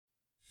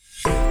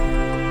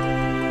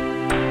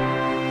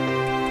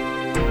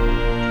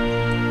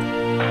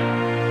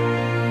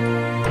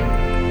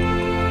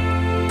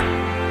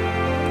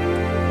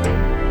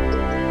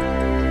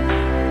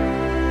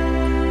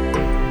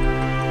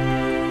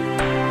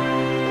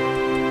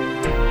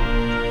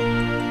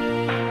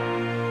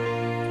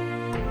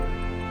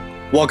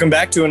Welcome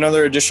back to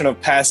another edition of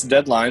Past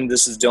Deadline.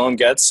 This is Dylan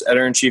Getz,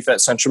 Editor-in-Chief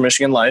at Central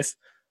Michigan Life.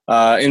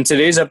 In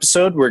today's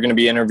episode, we're going to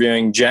be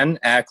interviewing Jen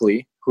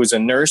Ackley, who's a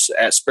nurse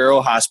at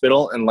Sparrow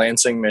Hospital in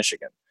Lansing,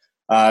 Michigan.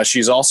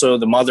 She's also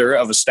the mother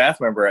of a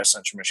staff member at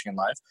Central Michigan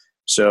Life.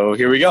 So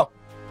here we go.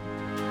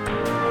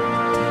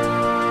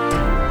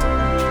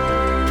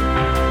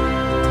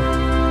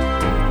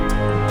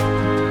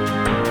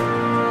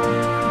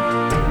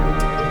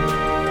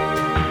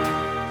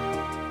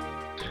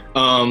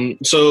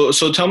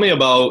 So tell me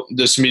about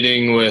this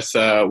meeting with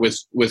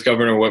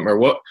Governor Whitmer.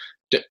 What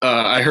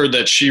I heard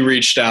that she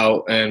reached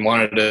out and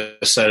wanted to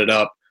set it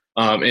up,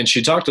 and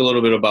she talked a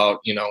little bit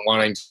about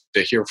wanting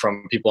to hear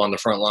from people on the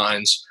front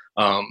lines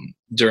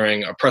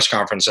during a press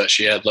conference that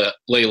she had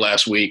late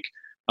last week.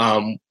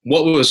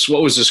 What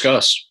was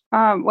discussed?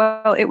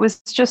 Well, it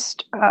was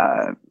just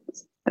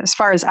as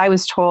far as I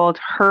was told,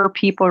 her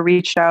people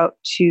reached out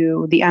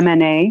to the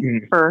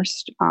MNA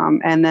first,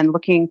 and then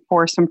looking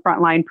for some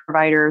frontline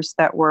providers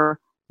that were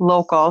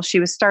local.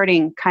 She was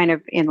starting kind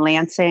of in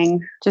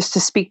Lansing just to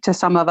speak to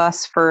some of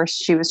us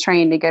first. She was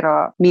trying to get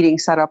a meeting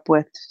set up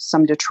with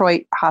some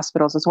Detroit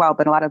hospitals as well,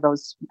 but a lot of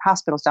those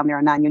hospitals down there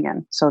are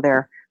non-union, so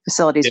their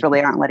facilities really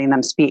aren't letting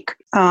them speak.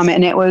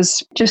 And it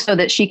was just so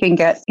that she can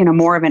get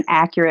more of an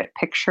accurate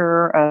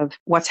picture of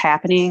what's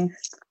happening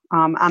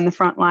on the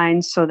front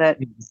lines, so that,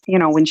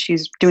 when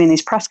she's doing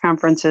these press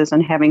conferences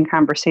and having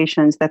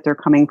conversations, that they're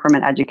coming from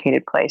an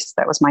educated place.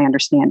 That was my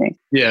understanding.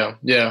 Yeah.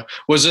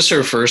 Was this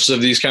her first of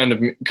these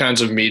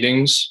kinds of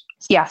meetings?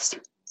 Yes.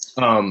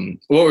 What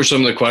were some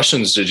of the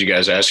questions did you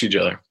guys ask each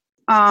other?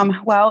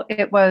 Well,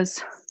 it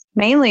was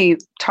mainly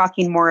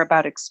talking more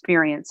about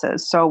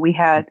experiences. So we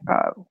had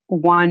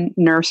one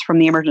nurse from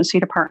the emergency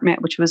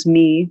department, which was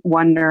me,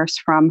 one nurse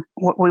from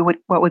what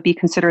would be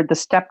considered the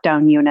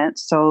step-down unit.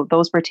 So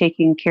those were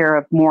taking care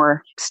of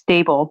more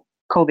stable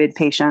COVID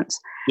patients.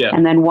 Yeah.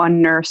 And then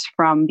one nurse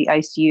from the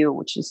ICU,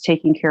 which is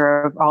taking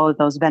care of all of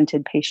those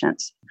vented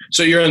patients.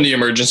 So you're in the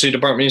emergency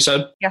department, you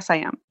said? Yes, I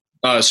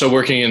am. So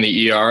working in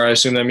the ER, I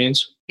assume that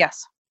means?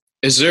 Yes.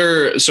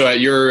 So at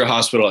your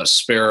hospital at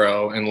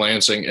Sparrow in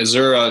Lansing, is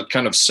there a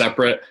kind of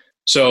separate,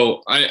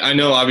 so I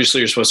know obviously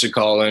you're supposed to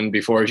call in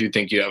before if you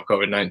think you have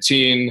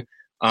COVID-19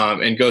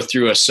 and go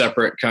through a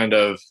separate kind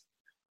of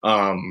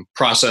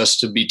process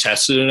to be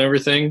tested and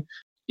everything.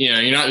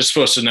 You're not just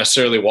supposed to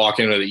necessarily walk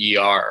into the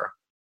ER.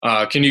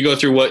 Can you go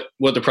through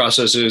what the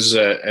process is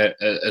at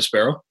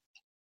Sparrow?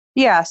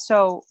 Yeah.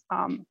 So,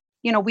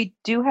 we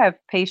do have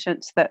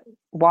patients that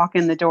walk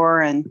in the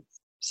door and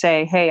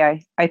say,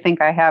 hey, I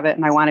think I have it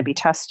and I want to be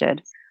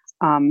tested.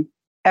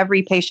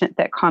 Every patient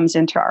that comes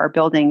into our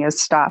building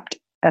is stopped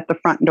at the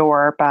front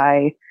door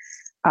by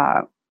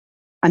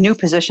a new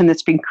position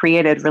that's been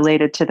created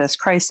related to this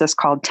crisis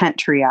called tent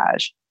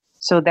triage.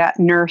 So that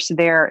nurse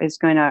there is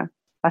going to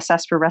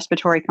assess for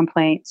respiratory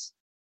complaints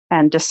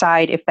and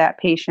decide if that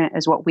patient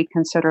is what we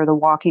consider the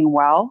walking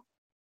well.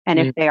 And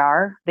if they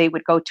are, they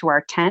would go to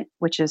our tent,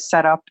 which is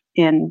set up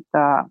in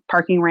the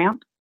parking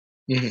ramp.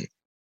 Mm-hmm.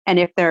 And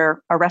if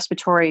they're a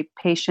respiratory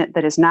patient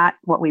that is not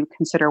what we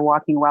consider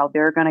walking well,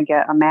 they're going to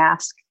get a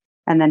mask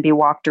and then be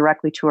walked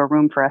directly to a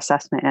room for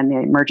assessment in the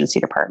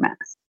emergency department.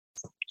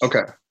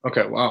 Okay.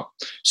 Wow.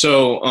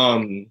 So,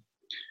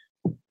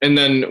 and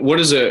then what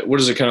is it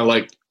kind of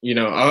like,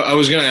 I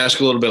was going to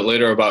ask a little bit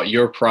later about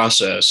your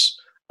process,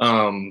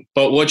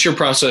 but what's your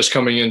process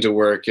coming into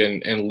work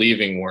and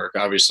leaving work?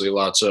 Obviously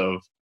lots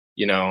of,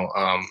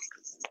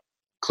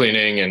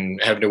 cleaning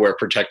and having to wear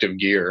protective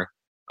gear.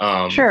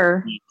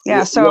 Sure.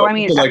 Yeah. So,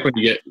 like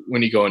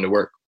when you go into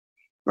work.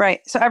 Right.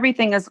 So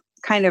everything is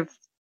kind of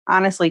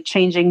honestly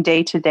changing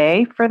day to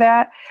day for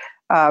that.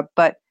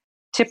 But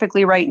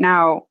typically right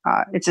now,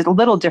 it's a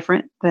little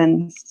different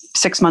than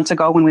 6 months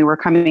ago when we were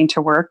coming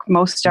to work.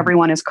 Most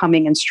everyone is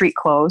coming in street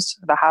clothes.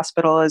 The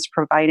hospital is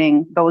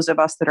providing those of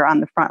us that are on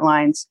the front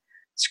lines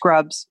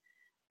scrubs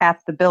at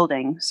the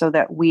building so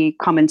that we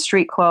come in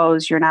street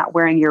clothes. You're not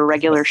wearing your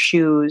regular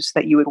shoes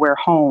that you would wear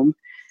home.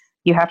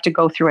 You have to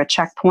go through a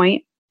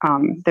checkpoint.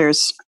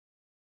 There's,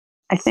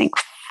 I think,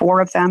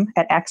 4 of them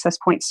at access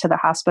points to the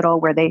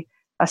hospital where they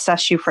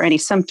assess you for any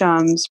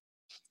symptoms,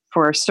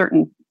 for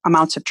certain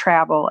amounts of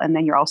travel, and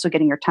then you're also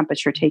getting your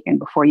temperature taken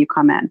before you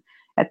come in.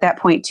 At that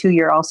point, too,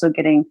 you're also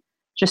getting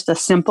just a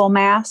simple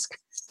mask,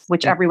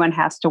 which everyone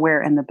has to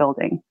wear in the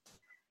building.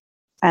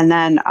 And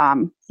then,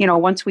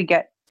 once we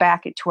get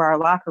back into our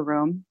locker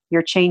room,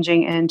 you're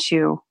changing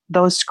into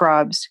those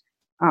scrubs.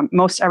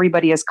 Most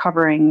everybody is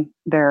covering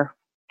their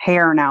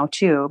hair now,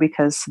 too,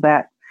 because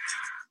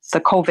the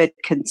COVID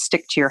can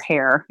stick to your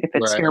hair if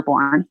it's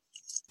airborne.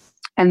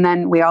 And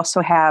then we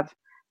also have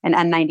an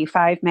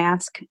N95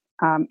 mask.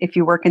 If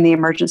you work in the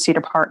emergency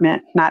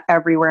department, not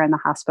everywhere in the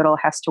hospital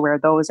has to wear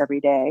those every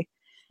day.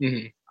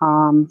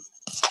 Mm-hmm.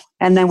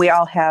 And then we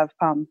all have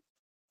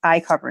eye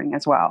covering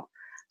as well.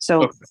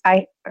 So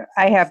I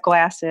have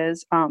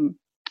glasses.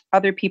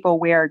 Other people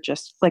wear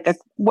just like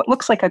what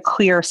looks like a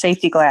clear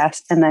safety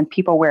glass, and then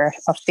people wear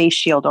a face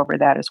shield over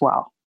that as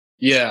well.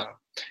 Yeah.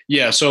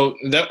 Yeah, so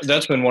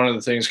that's been one of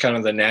the things, kind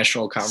of the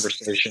national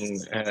conversation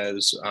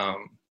has,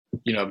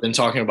 been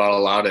talking about a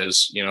lot.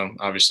 Is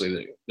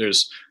obviously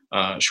there's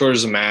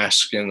shortage of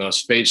masks, and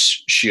those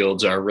face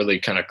shields are really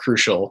kind of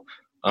crucial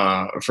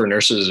for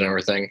nurses and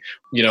everything.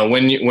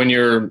 When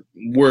you're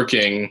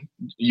working,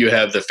 you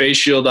have the face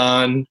shield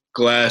on,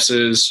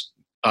 glasses,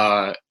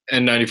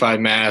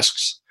 N95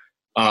 masks.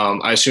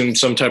 I assume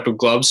some type of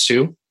gloves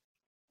too.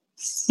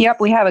 Yep,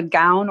 we have a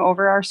gown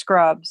over our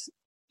scrubs,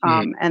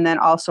 and then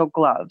also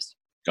gloves.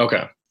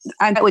 Okay.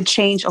 And that would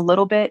change a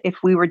little bit if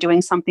we were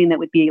doing something that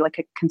would be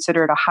like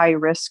considered a high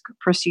risk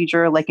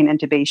procedure, like an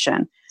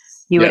intubation.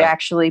 You would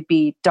actually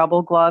be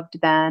double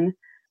gloved then.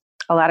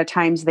 A lot of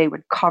times they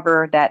would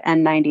cover that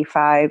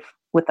N95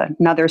 with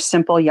another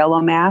simple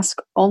yellow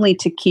mask, only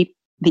to keep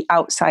the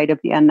outside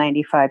of the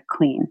N95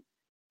 clean.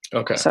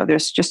 Okay. So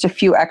there's just a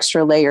few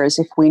extra layers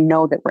if we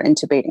know that we're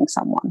intubating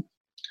someone.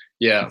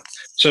 Yeah.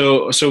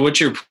 So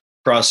what's your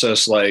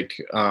process like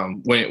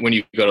when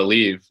you go to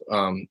leave?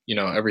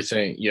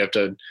 Everything, you have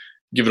to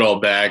give it all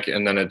back,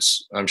 and then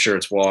I'm sure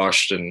it's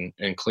washed and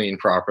cleaned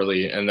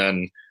properly. And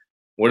then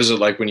what is it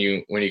like when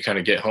you kind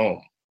of get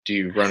home? Do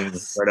you run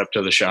right up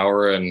to the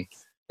shower and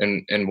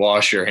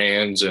wash your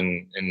hands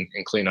and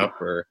clean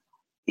up, or?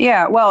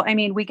 Yeah, well, I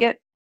mean, we get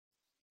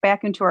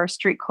back into our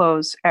street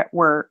clothes at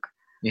work.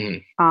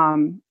 And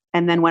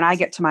then when I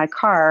get to my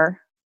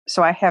car,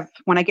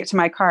 when I get to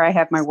my car, I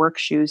have my work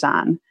shoes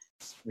on.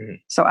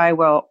 So I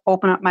will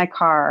open up my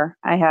car.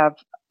 I have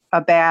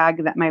a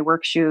bag that my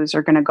work shoes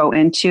are going to go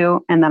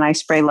into, and then I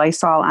spray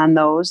Lysol on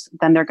those.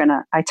 Then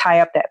I tie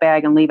up that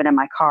bag and leave it in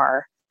my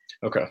car.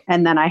 Okay.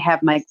 And then I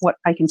have what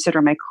I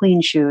consider my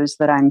clean shoes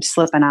that I'm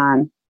slipping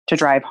on to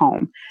drive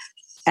home.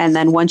 And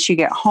then once you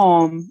get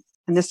home,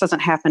 and this doesn't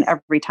happen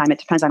every time, it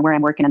depends on where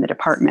I'm working in the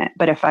department.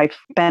 But if I've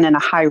been in a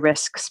high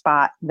risk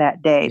spot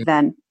that day,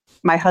 then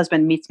my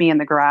husband meets me in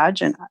the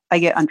garage, and I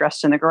get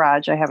undressed in the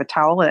garage. I have a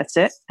towel, that's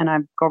it. And I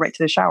go right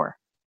to the shower.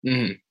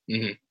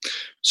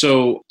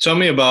 So tell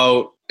me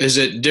about, is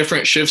it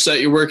different shifts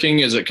that you're working?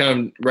 Is it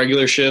kind of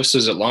regular shifts?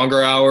 Is it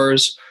longer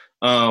hours?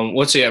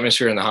 What's the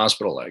atmosphere in the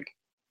hospital like?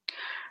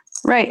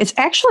 Right. It's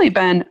actually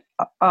been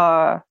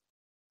a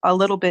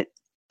little bit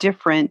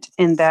different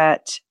in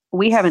that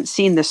we haven't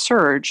seen the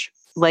surge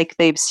like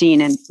they've seen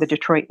in the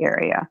Detroit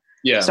area.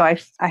 Yeah. So I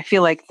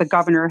feel like the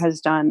governor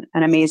has done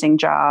an amazing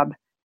job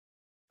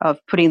of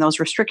putting those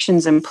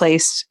restrictions in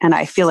place. And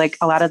I feel like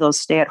a lot of those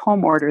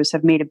stay-at-home orders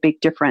have made a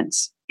big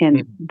difference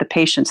in the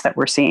patients that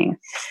we're seeing.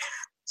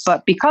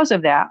 But because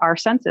of that, our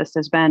census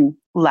has been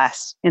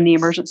less in the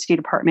emergency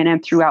department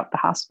and throughout the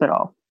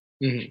hospital.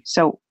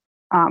 So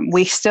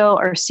we still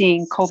are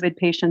seeing COVID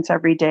patients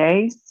every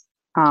day.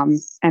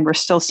 And we're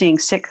still seeing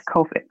sick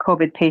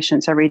COVID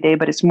patients every day,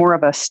 but it's more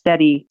of a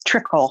steady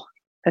trickle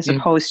as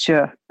opposed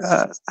to,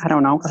 I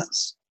don't know.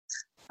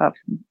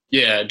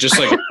 Yeah, just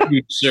like a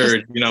huge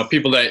surge,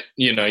 people that,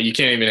 you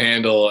can't even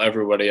handle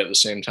everybody at the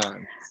same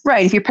time.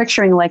 Right. If you're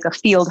picturing like a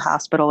field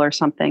hospital or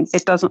something,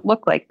 it doesn't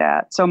look like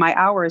that. So my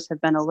hours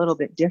have been a little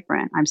bit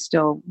different. I'm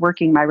still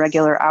working my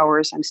regular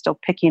hours. I'm still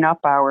picking up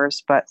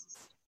hours, but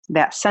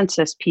that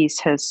census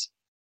piece is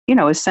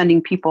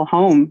sending people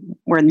home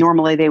where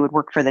normally they would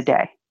work for the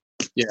day.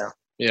 Yeah.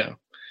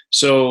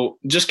 So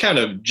just kind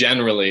of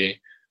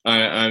generally,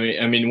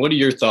 I mean, what are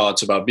your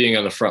thoughts about being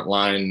on the front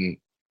lines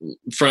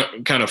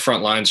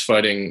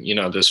fighting,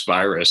 this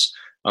virus?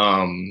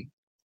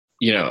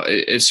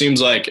 It seems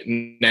like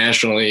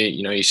nationally,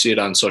 you see it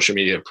on social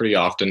media pretty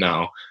often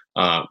now,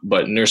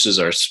 but nurses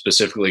are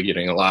specifically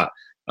getting a lot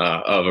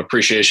of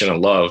appreciation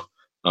and love.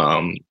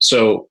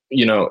 So,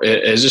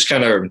 has this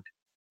kind of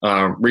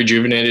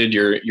rejuvenated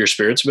your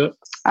spirits a bit?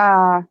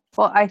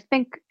 Well, I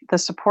think the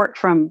support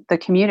from the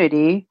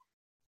community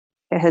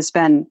has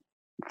been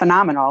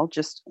phenomenal,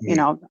 just,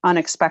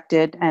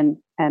 unexpected and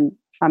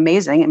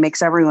amazing. It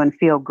makes everyone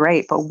feel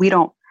great, but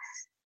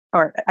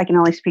I can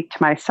only speak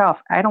to myself.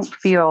 I don't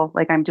feel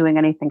like I'm doing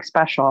anything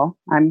special.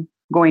 I'm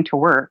going to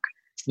work.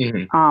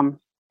 It's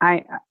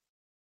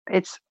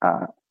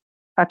a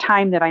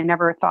time that I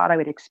never thought I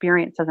would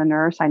experience as a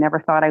nurse. I never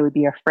thought I would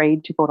be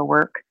afraid to go to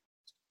work.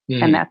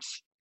 And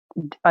that's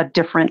a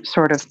different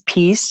sort of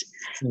piece.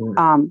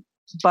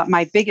 But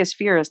my biggest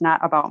fear is not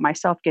about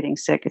myself getting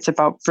sick. It's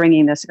about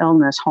bringing this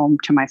illness home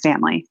to my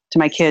family, to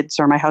my kids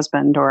or my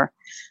husband,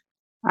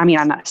 I'm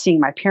not seeing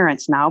my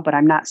parents now, but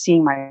I'm not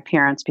seeing my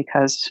parents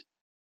because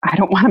I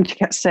don't want them to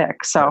get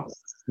sick. So,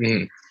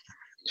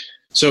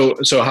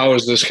 so how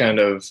has this kind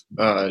of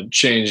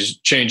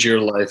change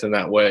your life in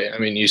that way? I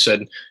mean, you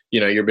said,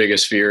 your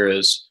biggest fear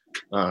is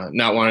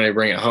not wanting to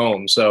bring it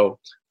home. So,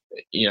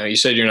 you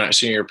said you're not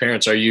seeing your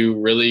parents. Are you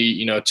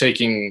really,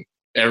 taking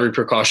every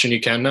precaution you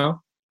can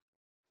now?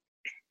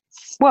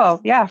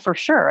 Well, yeah, for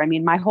sure. I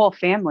mean, my whole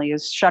family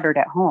is shuttered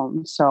at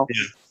home. So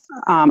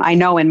I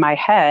know in my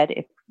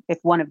head, if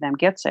one of them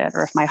gets it,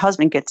 or if my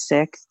husband gets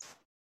sick,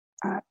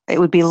 it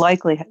would be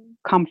likely to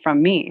come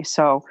from me.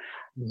 So,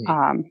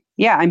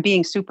 I'm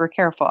being super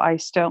careful.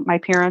 My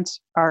parents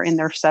are in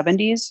their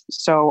 70s,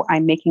 so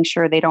I'm making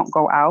sure they don't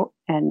go out,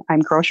 and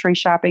I'm grocery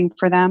shopping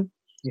for them.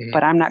 Mm-hmm.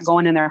 but I'm not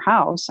going in their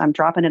house. I'm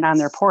dropping it on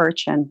their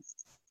porch and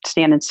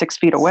standing 6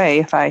 feet away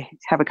if I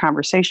have a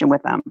conversation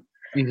with them.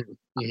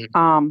 Mm-hmm.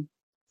 Mm-hmm.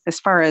 As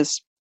far as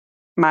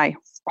my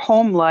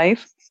home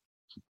life,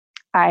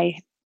 I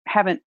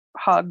haven't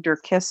hugged or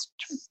kissed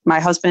my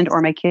husband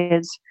or my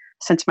kids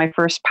since my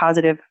first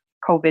positive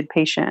COVID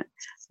patient,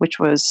 which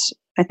was,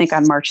 I think,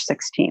 on March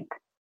 16th.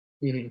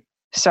 Mm-hmm.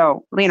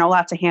 So,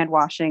 lots of hand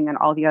washing and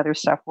all the other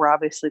stuff. We're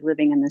obviously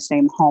living in the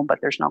same home, but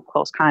there's no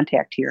close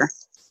contact here.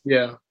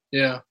 Yeah.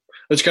 Yeah.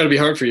 That's got to be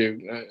hard for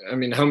you. I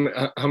mean,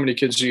 how many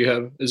kids do you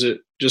have? Is it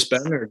just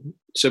Ben or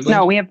siblings?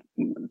 No, we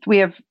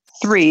have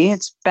 3.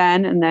 It's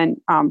Ben, and then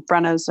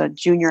Brenna's a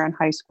junior in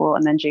high school,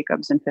 and then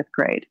Jacob's in 5th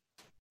grade.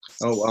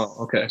 Oh, wow.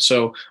 Okay.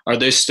 So are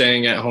they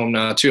staying at home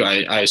now too?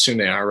 I assume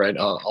they are, right?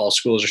 All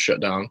schools are shut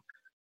down.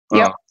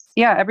 Yep.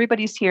 Yeah,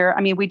 everybody's here.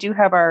 I mean, we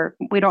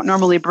don't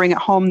normally bring it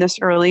home this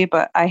early,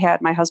 but I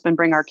had my husband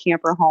bring our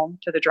camper home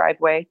to the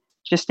driveway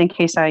just in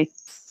case I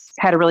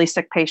had a really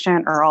sick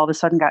patient or all of a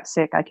sudden got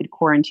sick. I could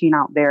quarantine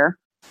out there.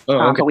 Oh,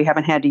 okay. But we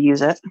haven't had to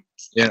use it.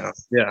 Yeah.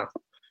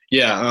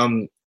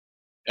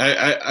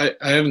 I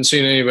haven't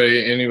seen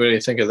anybody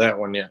think of that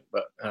one yet,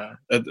 but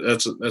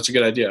that's a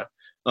good idea.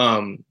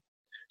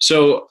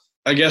 So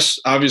I guess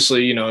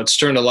obviously, it's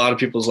turned a lot of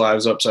people's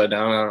lives upside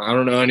down. I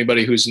don't know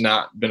anybody who's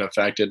not been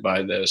affected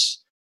by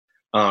this.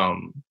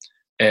 And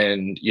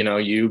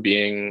you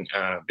being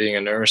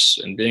a nurse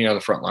and being on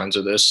the front lines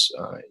of this,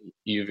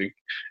 you've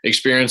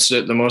experienced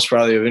it the most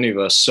probably of any of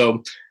us.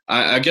 So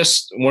I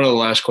guess one of the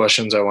last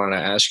questions I want to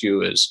ask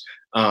you is,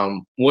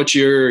 what's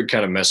your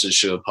kind of message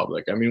to the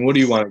public? I mean, what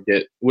do you want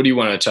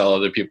to tell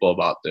other people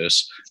about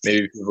this?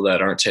 Maybe people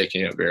that aren't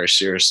taking it very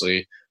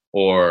seriously,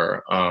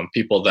 or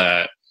people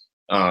that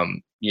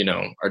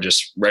are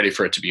just ready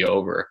for it to be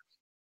over.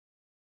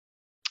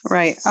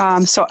 Right.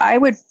 So I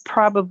would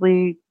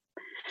probably,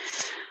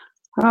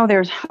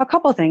 there's a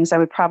couple of things I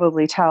would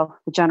probably tell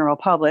the general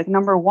public.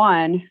 Number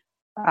one,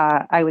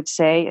 I would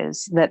say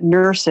is that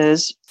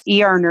nurses,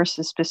 ER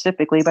nurses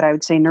specifically, but I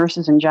would say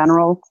nurses in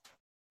general,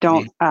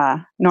 don't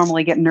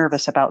normally get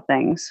nervous about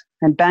things.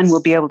 And Ben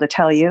will be able to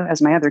tell you,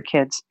 as my other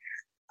kids,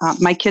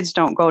 my kids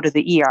don't go to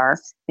the ER.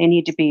 They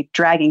need to be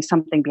dragging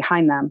something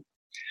behind them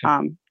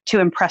to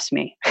impress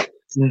me,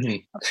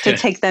 to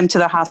take them to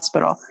the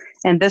hospital.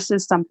 And this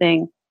is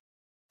something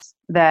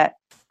that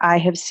I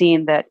have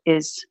seen that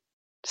is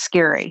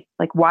scary,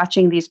 like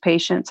watching these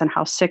patients and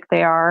how sick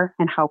they are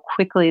and how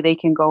quickly they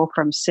can go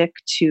from sick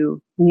to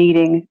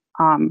needing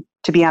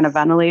to be on a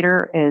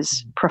ventilator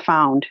is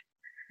profound.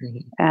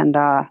 And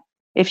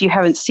if you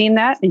haven't seen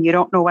that and you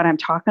don't know what I'm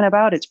talking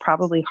about, it's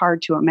probably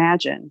hard to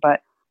imagine.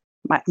 But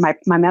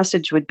my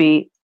message would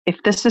be,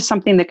 if this is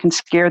something that can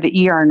scare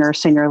the ER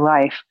nurse in your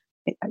life,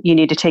 you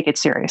need to take it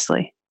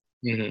seriously.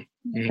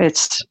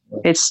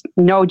 It's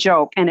no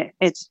joke, and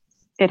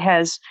it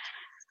has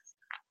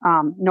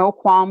no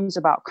qualms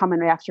about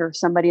coming after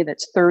somebody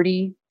that's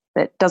 30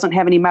 that doesn't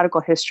have any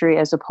medical history,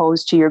 as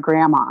opposed to your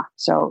grandma.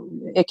 So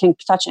it can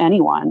touch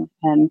anyone,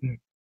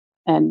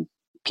 and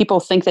people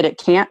think that it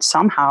can't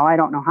somehow. I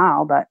don't know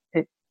how, but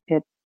it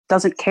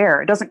doesn't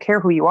care. It doesn't care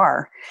who you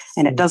are,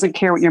 and it doesn't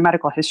care what your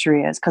medical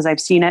history is, because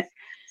I've seen it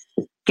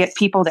get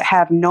people that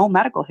have no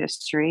medical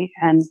history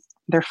and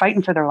they're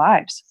fighting for their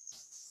lives.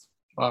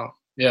 Wow.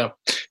 Yeah.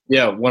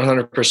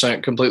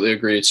 100% completely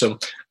agreed. So,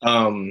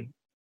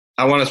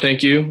 I want to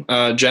thank you,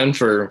 Jen,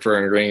 for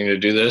agreeing to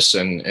do this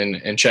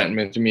and chatting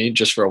with me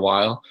just for a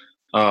while.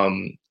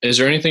 Is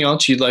there anything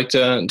else you'd like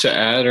to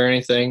add or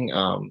anything?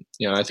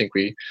 I think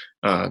we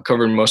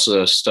covered most of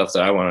the stuff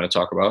that I wanted to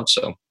talk about.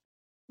 So,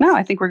 no,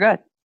 I think we're good.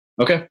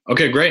 Okay,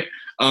 great.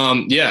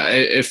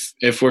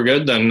 If we're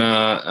good, then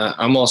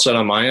I'm all set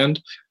on my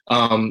end.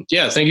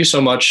 Thank you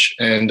so much,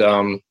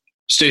 and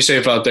stay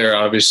safe out there,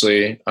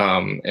 obviously,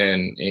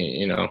 and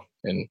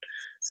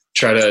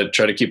try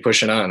to keep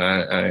pushing on.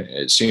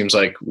 It seems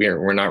like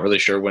we're not really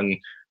sure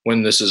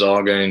when this is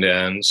all going to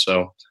end.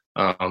 So,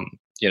 I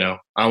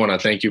want to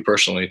thank you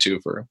personally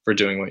too for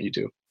doing what you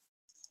do.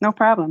 No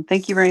problem.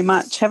 Thank you very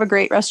much. Have a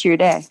great rest of your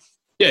day.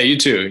 Yeah, you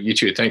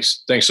too.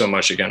 Thanks so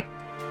much again.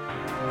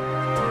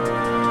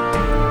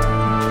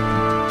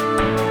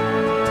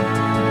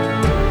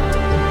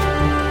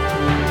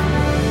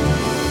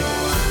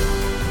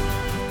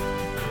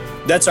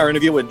 That's our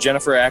interview with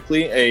Jennifer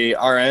Ackley, a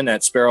RN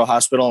at Sparrow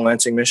Hospital in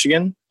Lansing,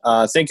 Michigan.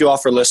 Thank you all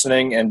for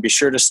listening, and be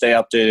sure to stay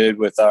updated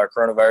with our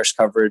coronavirus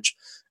coverage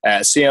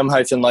at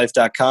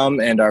cm-life.com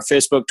and our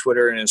Facebook,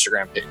 Twitter, and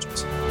Instagram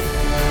pages.